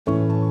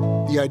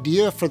The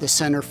idea for the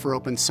Center for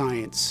Open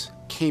Science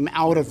came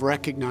out of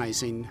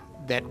recognizing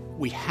that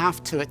we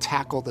have to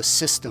tackle the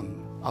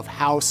system of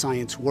how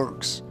science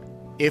works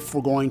if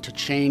we're going to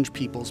change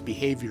people's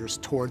behaviors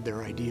toward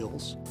their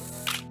ideals.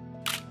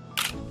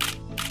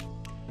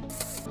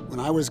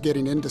 When I was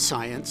getting into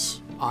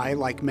science, I,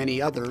 like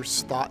many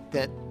others, thought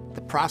that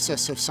the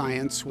process of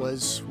science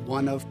was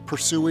one of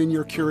pursuing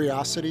your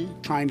curiosity,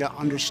 trying to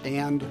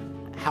understand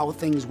how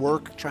things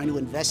work, trying to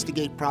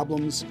investigate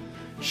problems,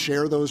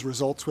 share those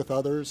results with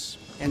others,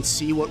 and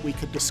see what we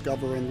could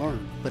discover and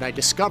learn. But I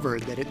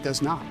discovered that it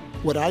does not.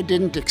 What I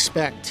didn't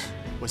expect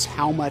was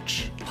how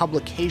much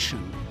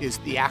publication is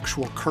the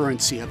actual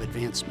currency of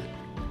advancement.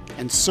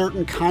 And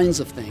certain kinds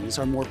of things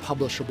are more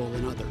publishable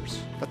than others.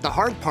 But the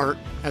hard part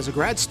as a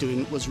grad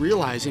student was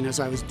realizing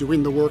as I was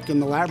doing the work in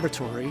the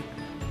laboratory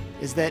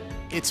is that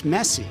it's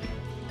messy.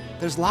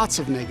 There's lots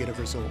of negative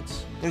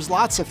results. There's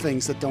lots of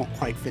things that don't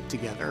quite fit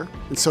together.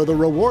 And so the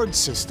reward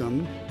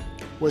system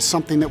was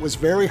something that was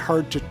very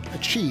hard to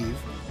achieve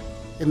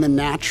in the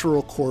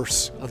natural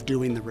course of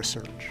doing the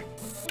research.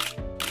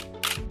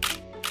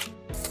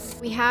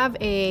 We have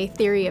a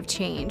theory of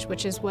change,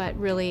 which is what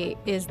really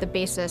is the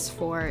basis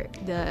for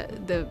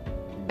the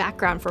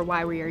background for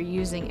why we are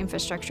using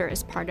infrastructure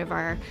as part of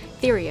our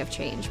theory of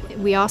change.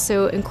 We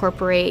also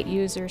incorporate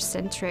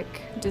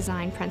user-centric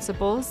design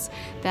principles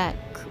that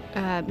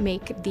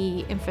make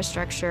the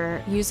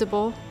infrastructure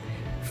usable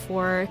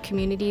for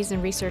communities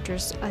and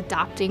researchers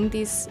adopting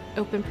these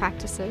open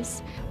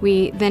practices.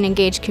 We then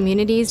engage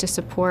communities to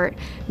support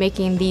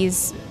making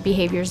these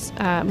behaviors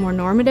more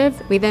normative.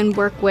 We then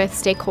work with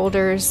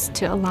stakeholders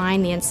to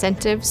align the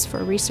incentives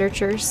for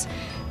researchers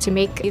to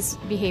make these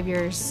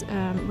behaviors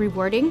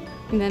rewarding.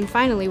 And then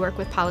finally work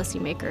with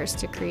policymakers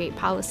to create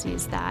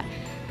policies that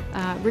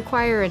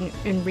require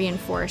and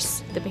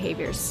reinforce the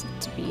behaviors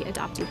to be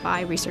adopted by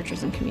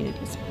researchers and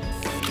communities.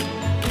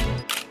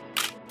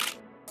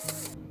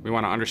 We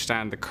want to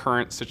understand the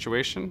current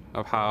situation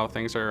of how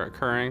things are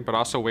occurring, but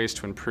also ways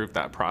to improve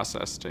that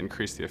process to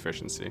increase the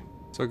efficiency.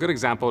 So a good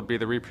example would be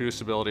the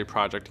reproducibility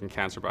project in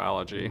cancer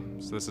biology.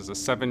 So this is a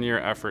 7-year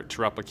effort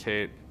to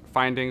replicate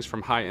findings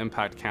from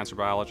high-impact cancer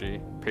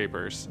biology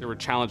papers. There were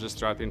challenges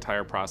throughout the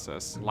entire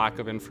process: lack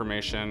of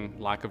information,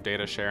 lack of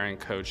data sharing,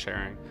 code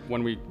sharing.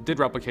 When we did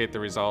replicate the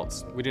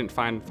results, we didn't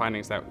find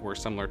findings that were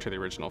similar to the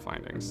original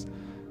findings.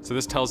 So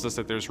this tells us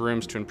that there's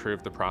rooms to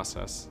improve the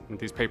process, and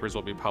these papers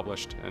will be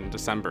published in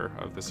December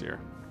of this year.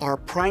 Our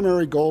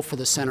primary goal for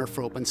the Center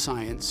for Open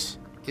Science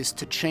is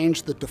to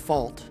change the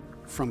default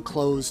from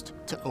closed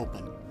to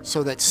open,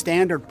 so that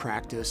standard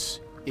practice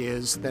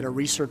is that a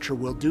researcher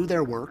will do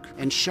their work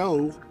and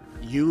show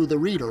you, the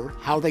reader,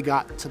 how they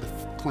got to the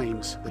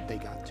claims that they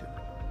got to,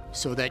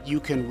 so that you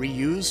can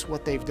reuse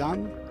what they've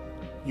done,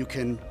 you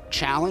can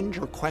challenge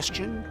or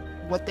question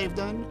what they've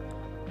done,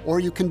 or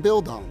you can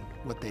build on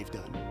what they've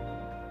done.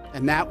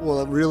 And that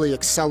will really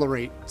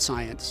accelerate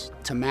science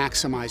to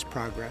maximize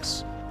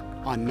progress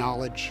on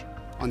knowledge,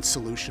 on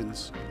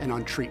solutions, and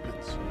on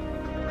treatments.